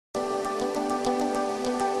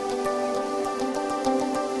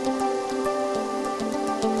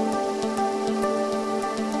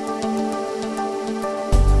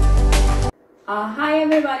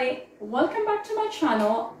everybody, welcome back to my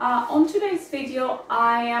channel. On today's video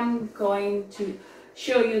I am going to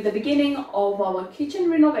show you the beginning of our kitchen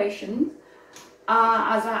renovation.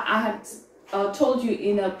 As I had told you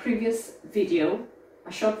in a previous video,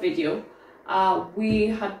 a short video, we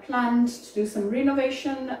had planned to do some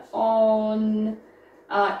renovation on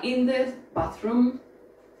in the bathroom,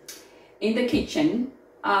 in the kitchen.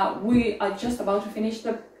 We are just about to finish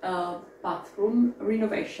the bathroom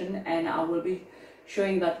renovation, and I will be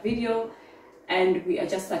showing that video. And we are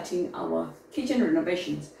just starting our kitchen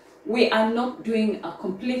renovations. We are not doing a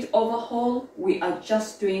complete overhaul, we are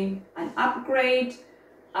just doing an upgrade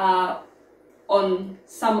on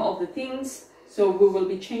some of the things. So we will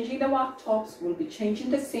be changing the worktops, we'll be changing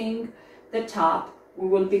the sink, the tap, we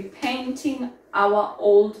will be painting our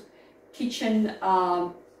old kitchen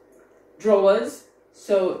drawers.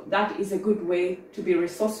 So that is a good way to be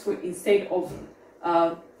resourceful. Instead of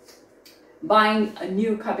buying a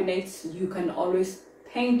new cabinets, you can always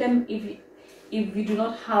paint them if you do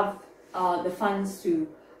not have the funds to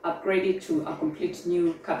upgrade it to a complete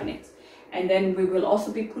new cabinet. And then we will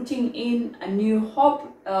also be putting in a new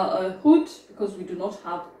hood, because we do not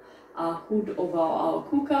have a hood over our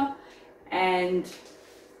cooker. And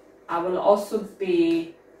I will also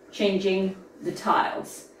be changing the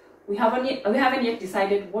tiles. We haven't yet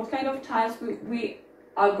decided what kind of tiles we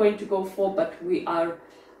are going to go for, but we are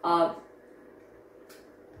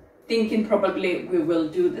thinking probably we will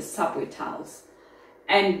do the subway tiles.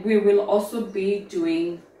 And we will also be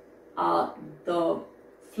doing the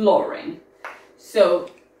flooring. So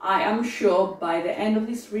I am sure by the end of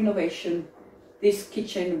this renovation, this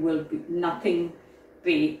kitchen will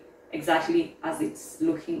be exactly as it's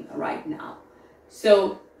looking right now.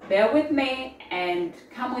 So bear with me and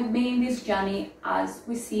come with me in this journey as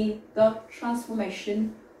we see the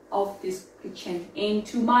transformation of this kitchen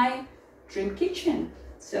into my dream kitchen.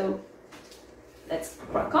 So let's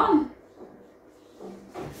crack on.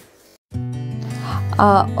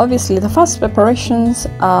 Obviously, the first preparations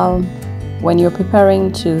when you're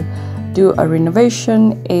preparing to do a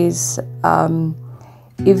renovation is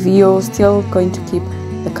if you're still going to keep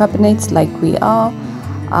the cabinets like we are,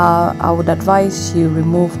 I would advise you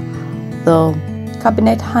remove the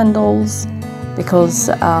cabinet handles, because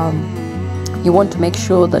you want to make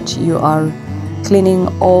sure that you are cleaning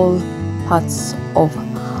all parts of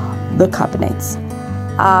the cabinets.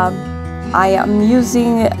 I am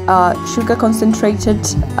using sugar concentrated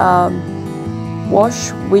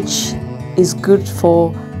wash, which is good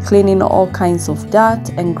for cleaning all kinds of dirt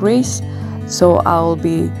and grease. So I'll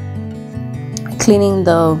be cleaning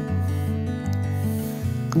the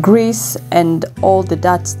grease and all the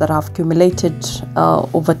dirt that have accumulated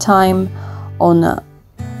over time on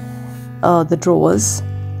the drawers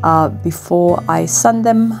before I sand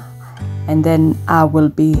them, and then I will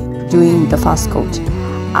be doing the first coat.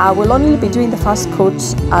 I will only be doing the first coat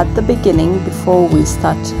at the beginning before we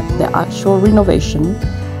start the actual renovation.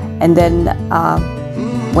 And then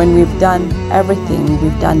when we've done everything,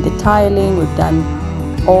 we've done the tiling, we've done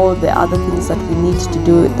all the other things that we need to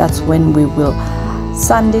do, that's when we will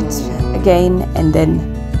sand it again and then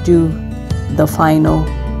do the final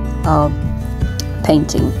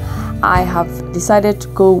painting. I have decided to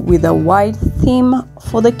go with a white theme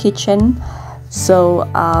for the kitchen. So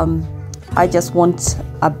I just want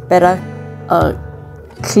a better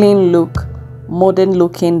clean look, modern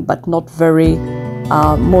looking, but not very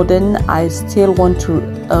modern. I still want to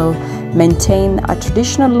maintain a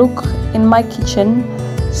traditional look in my kitchen.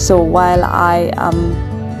 So while I am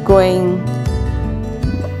going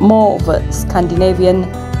more of a Scandinavian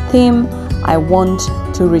theme, I want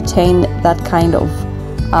to retain that kind of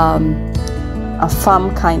a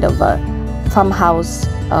farmhouse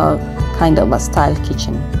kind of a style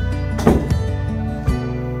kitchen.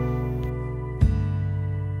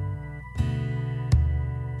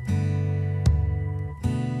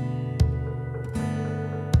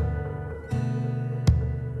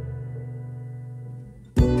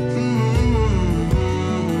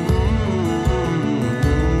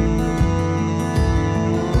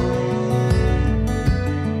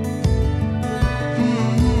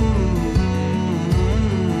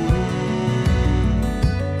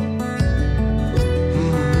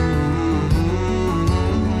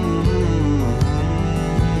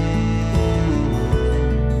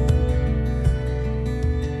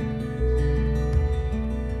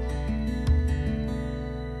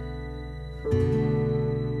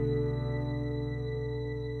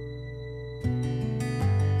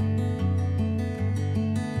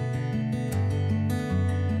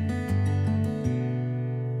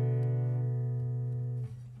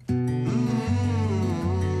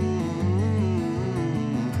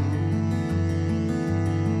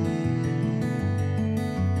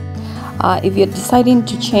 If you're deciding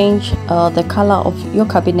to change the color of your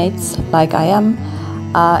cabinets like I am,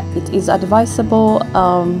 it is advisable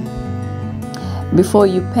before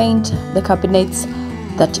you paint the cabinets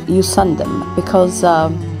that you sand them, because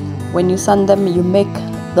when you sand them you make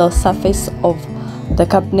the surface of the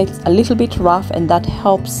cabinets a little bit rough, and that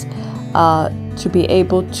helps to be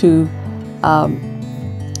able to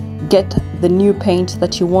get the new paint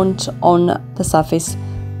that you want on the surface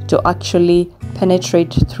to actually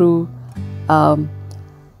penetrate through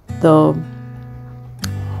the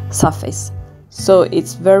surface. So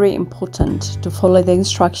it's very important to follow the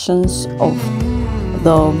instructions of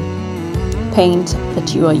the paint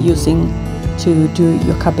that you are using to do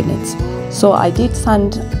your cabinets. So I did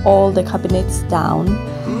sand all the cabinets down.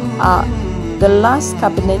 The last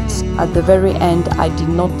cabinet at the very end I did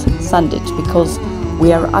not sand it, because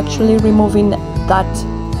we are actually removing that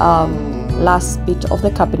last bit of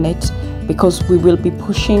the cabinet, because we will be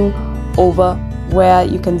pushing over where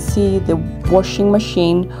you can see the washing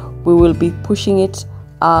machine. We will be pushing it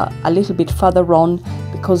a little bit further on,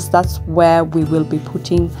 because that's where we will be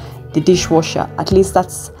putting the dishwasher. At least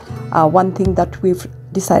that's one thing that we've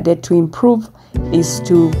decided to improve, is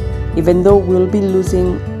to, even though we'll be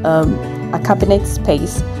losing a cabinet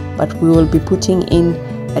space, but we will be putting in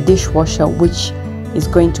a dishwasher, which is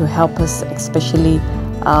going to help us, especially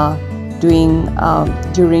during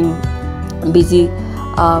busy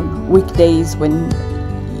weekdays when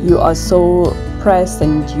you are so pressed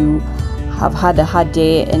and you have had a hard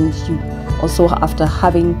day, and you also, after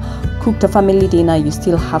having cooked a family dinner, you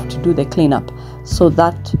still have to do the cleanup. So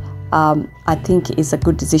that I think is a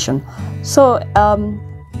good decision. So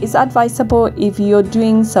it's advisable, if you're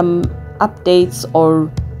doing some updates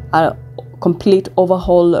or a complete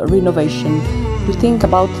overhaul renovation, to think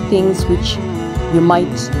about things which you might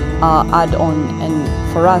add on,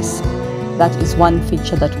 and for us that is one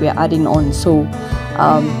feature that we are adding on. So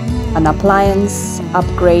an appliance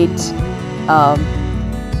upgrade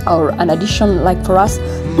or an addition, like for us,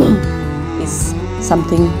 is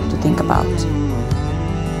something to think about.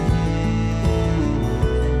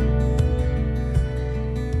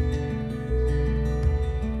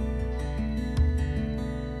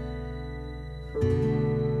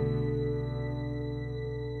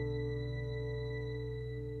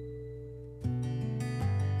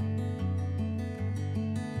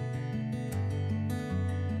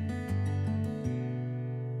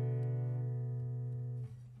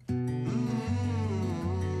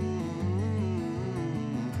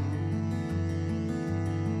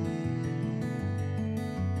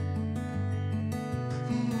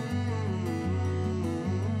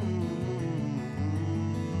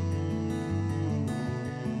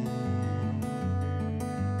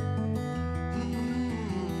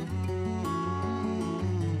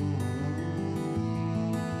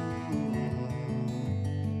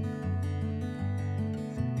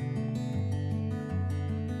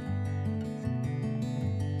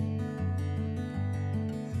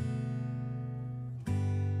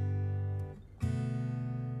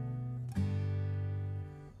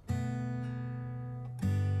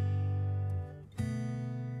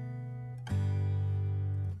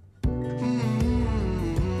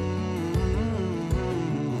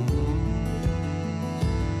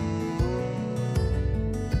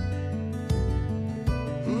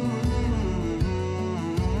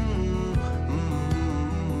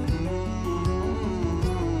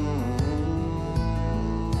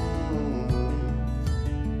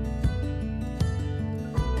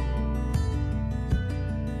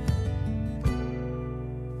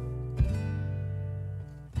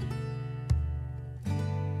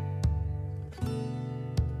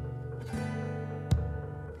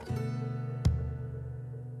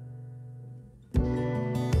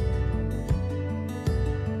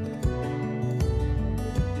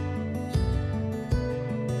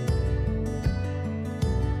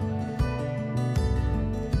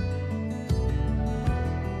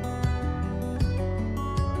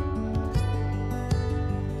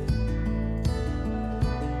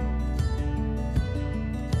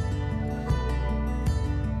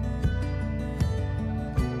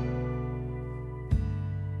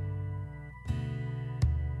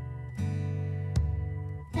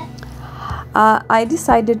 I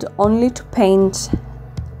decided only to paint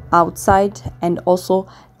outside and also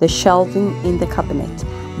the shelving in the cabinet,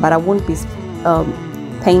 but I won't be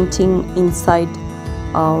painting inside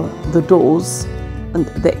the doors,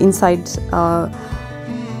 the inside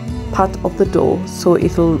part of the door, so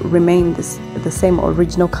it will remain the same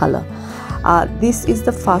original color. This is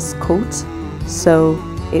the first coat, so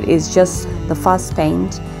it is just the first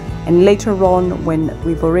paint, and later on when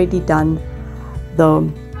we've already done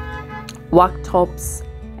the worktops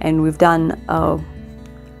and we've done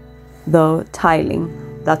the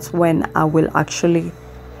tiling, that's when I will actually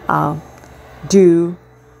do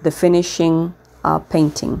the finishing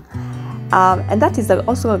painting. And that is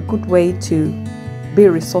also a good way to be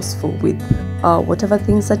resourceful with whatever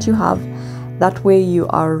things that you have. That way you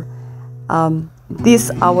are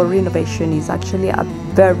our renovation is actually a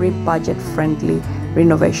very budget friendly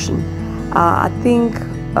renovation. I think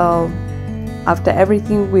after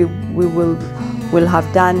everything we will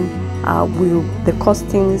have done, the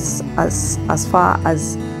costings as far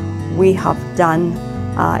as we have done,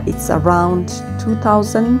 it's around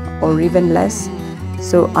 2,000 or even less.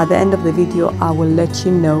 So at the end of the video I will let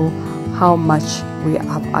you know how much we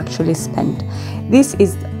have actually spent. This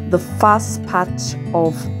is the first part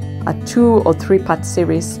of a 2 or 3 part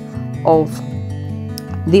series of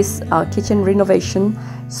this kitchen renovation.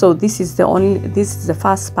 So this is the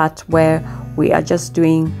first part where we are just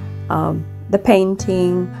doing the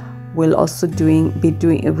painting. We'll also be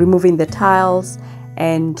removing the tiles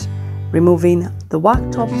and removing the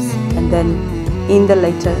worktops, and then in the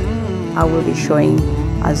later I will be showing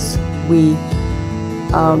as we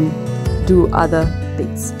do other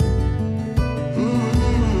bits.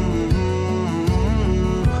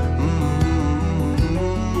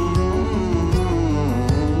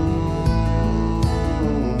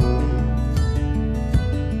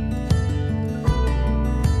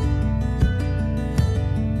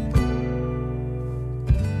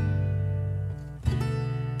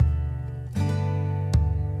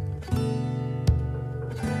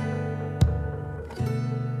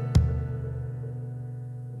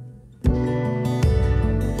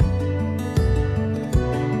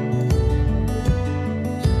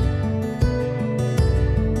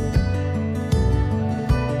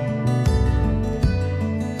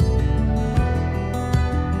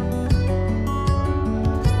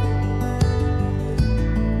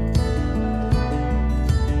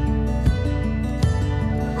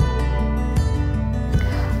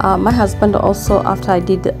 My husband also, after I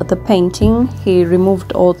did the painting, he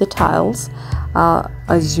removed all the tiles.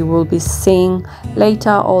 As you will be seeing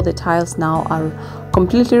later, all the tiles now are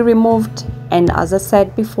completely removed, and as I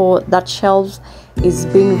said before, that shelf is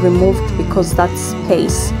being removed because that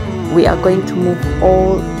space we are going to move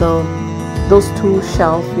all those 2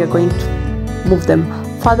 shelves, we are going to move them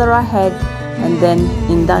further ahead, and then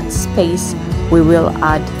in that space we will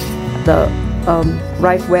add the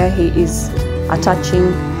right where he is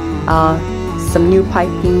attaching some new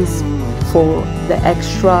pipings for the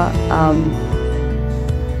extra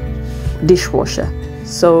dishwasher.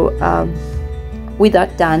 So with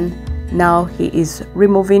that done, now he is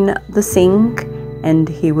removing the sink, and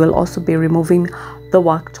he will also be removing the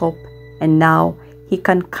worktop, and now he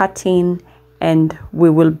can cut in and we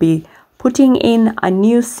will be putting in a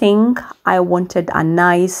new sink. I wanted a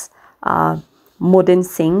nice modern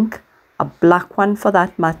sink, a black one for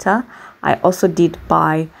that matter. I also did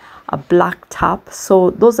buy a black tap.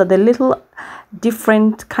 So those are the little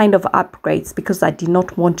different kind of upgrades, because I did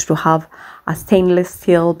not want to have a stainless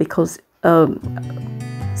steel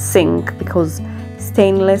sink, because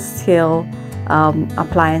stainless steel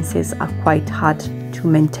appliances are quite hard to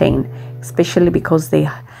maintain, especially because they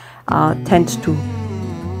tend to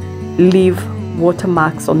leave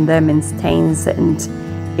watermarks on them and stains, and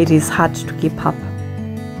it is hard to keep up.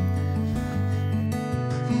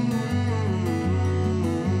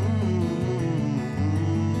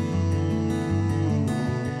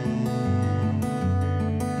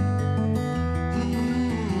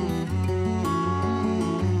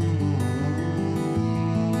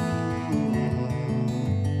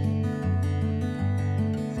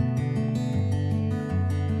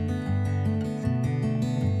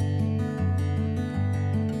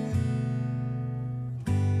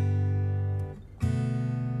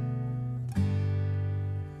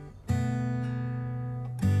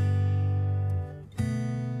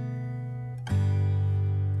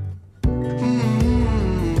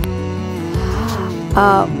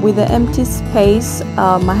 With the empty space,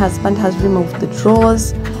 my husband has removed the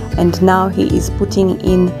drawers, and now he is putting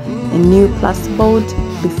in a new plasterboard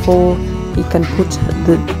before he can put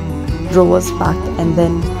the drawers back, and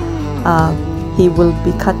then he will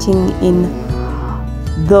be cutting in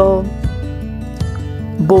the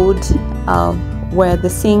board where the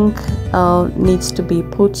sink needs to be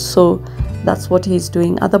put. So that's what he's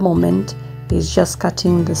doing at the moment. He's just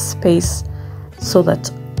cutting the space so that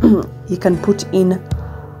he can put in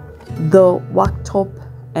the worktop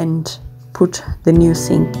and put the new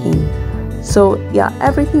sink in. So yeah,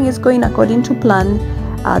 everything is going according to plan.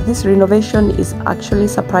 This renovation is actually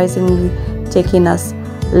surprisingly taking us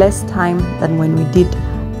less time than when we did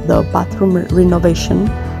the bathroom renovation.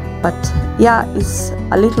 But yeah, it's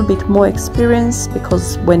a little bit more experience,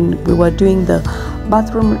 because when we were doing the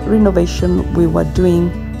bathroom renovation, we were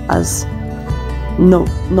doing as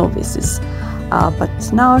novices.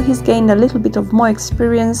 But now he's gained a little bit of more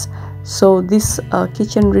experience, so this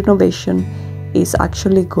kitchen renovation is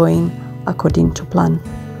actually going according to plan.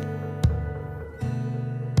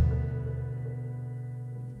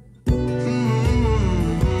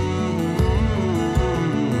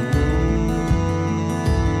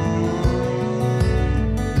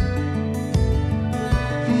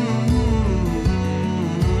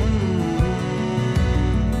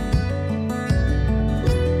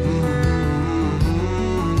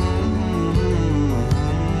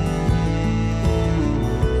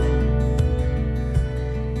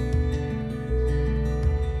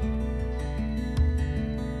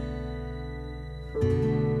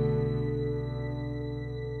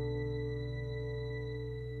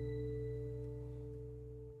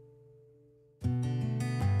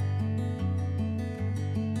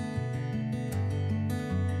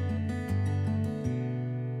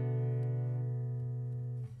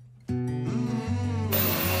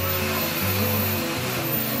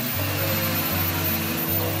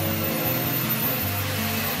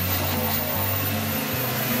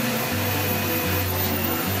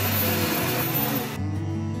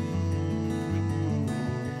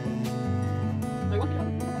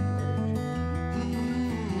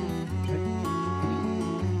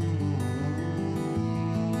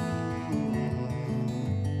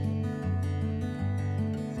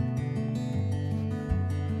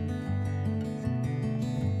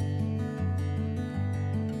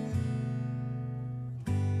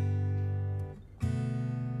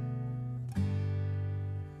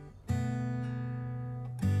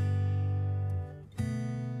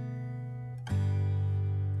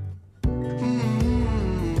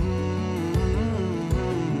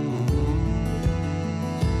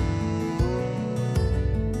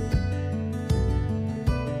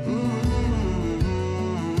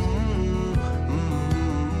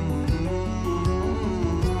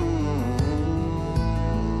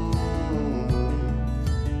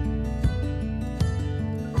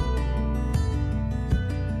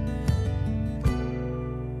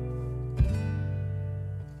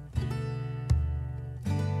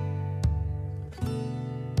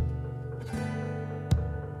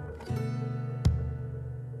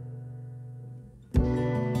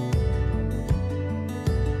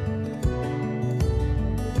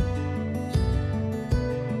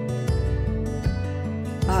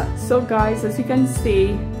 So guys, as you can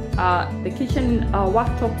see, the kitchen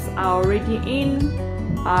worktops are already in.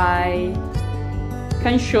 I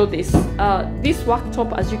can show this. This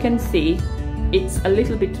worktop, as you can see, it's a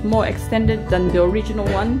little bit more extended than the original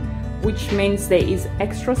one, which means there is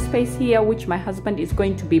extra space here, which my husband is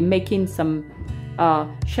going to be making some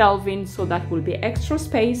shelving, so that will be extra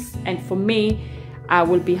space. And for me, I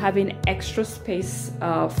will be having extra space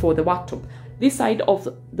for the worktop. This side of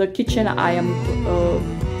the kitchen, I am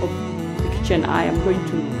going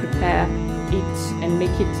to prepare it and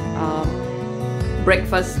make it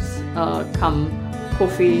breakfast come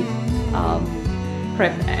coffee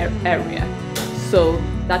prep area. So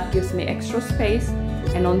that gives me extra space.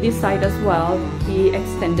 And on this side as well, he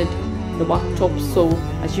extended the worktop, so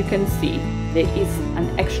as you can see, there is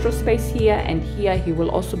an extra space here, and here he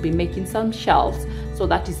will also be making some shelves, so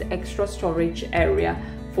that is extra storage area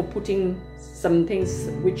for putting some things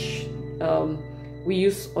which we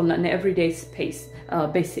use on an everyday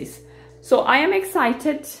basis. So I am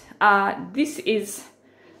excited. This is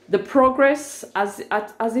the progress as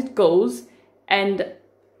it goes, and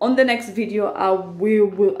on the next video I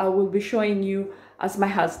will be showing you as my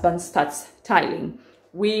husband starts tiling.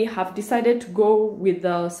 We have decided to go with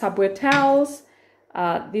the subway tiles.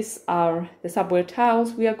 These are the subway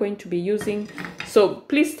tiles we are going to be using, so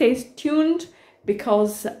please stay tuned,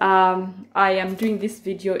 because I am doing this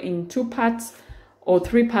video in 2 parts or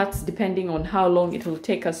 3 parts, depending on how long it will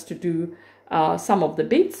take us to do some of the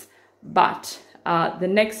bits. But the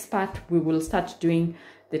next part we will start doing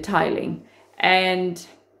the tiling. And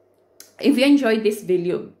if you enjoyed this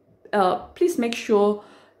video, please make sure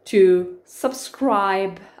to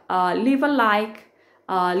subscribe, leave a like,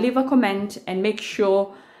 leave a comment, and make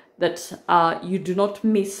sure that you do not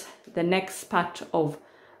miss the next part of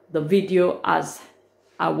the video, as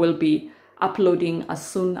I will be uploading as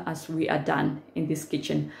soon as we are done in this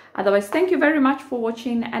kitchen. Otherwise, thank you very much for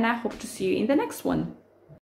watching, and I hope to see you in the next one.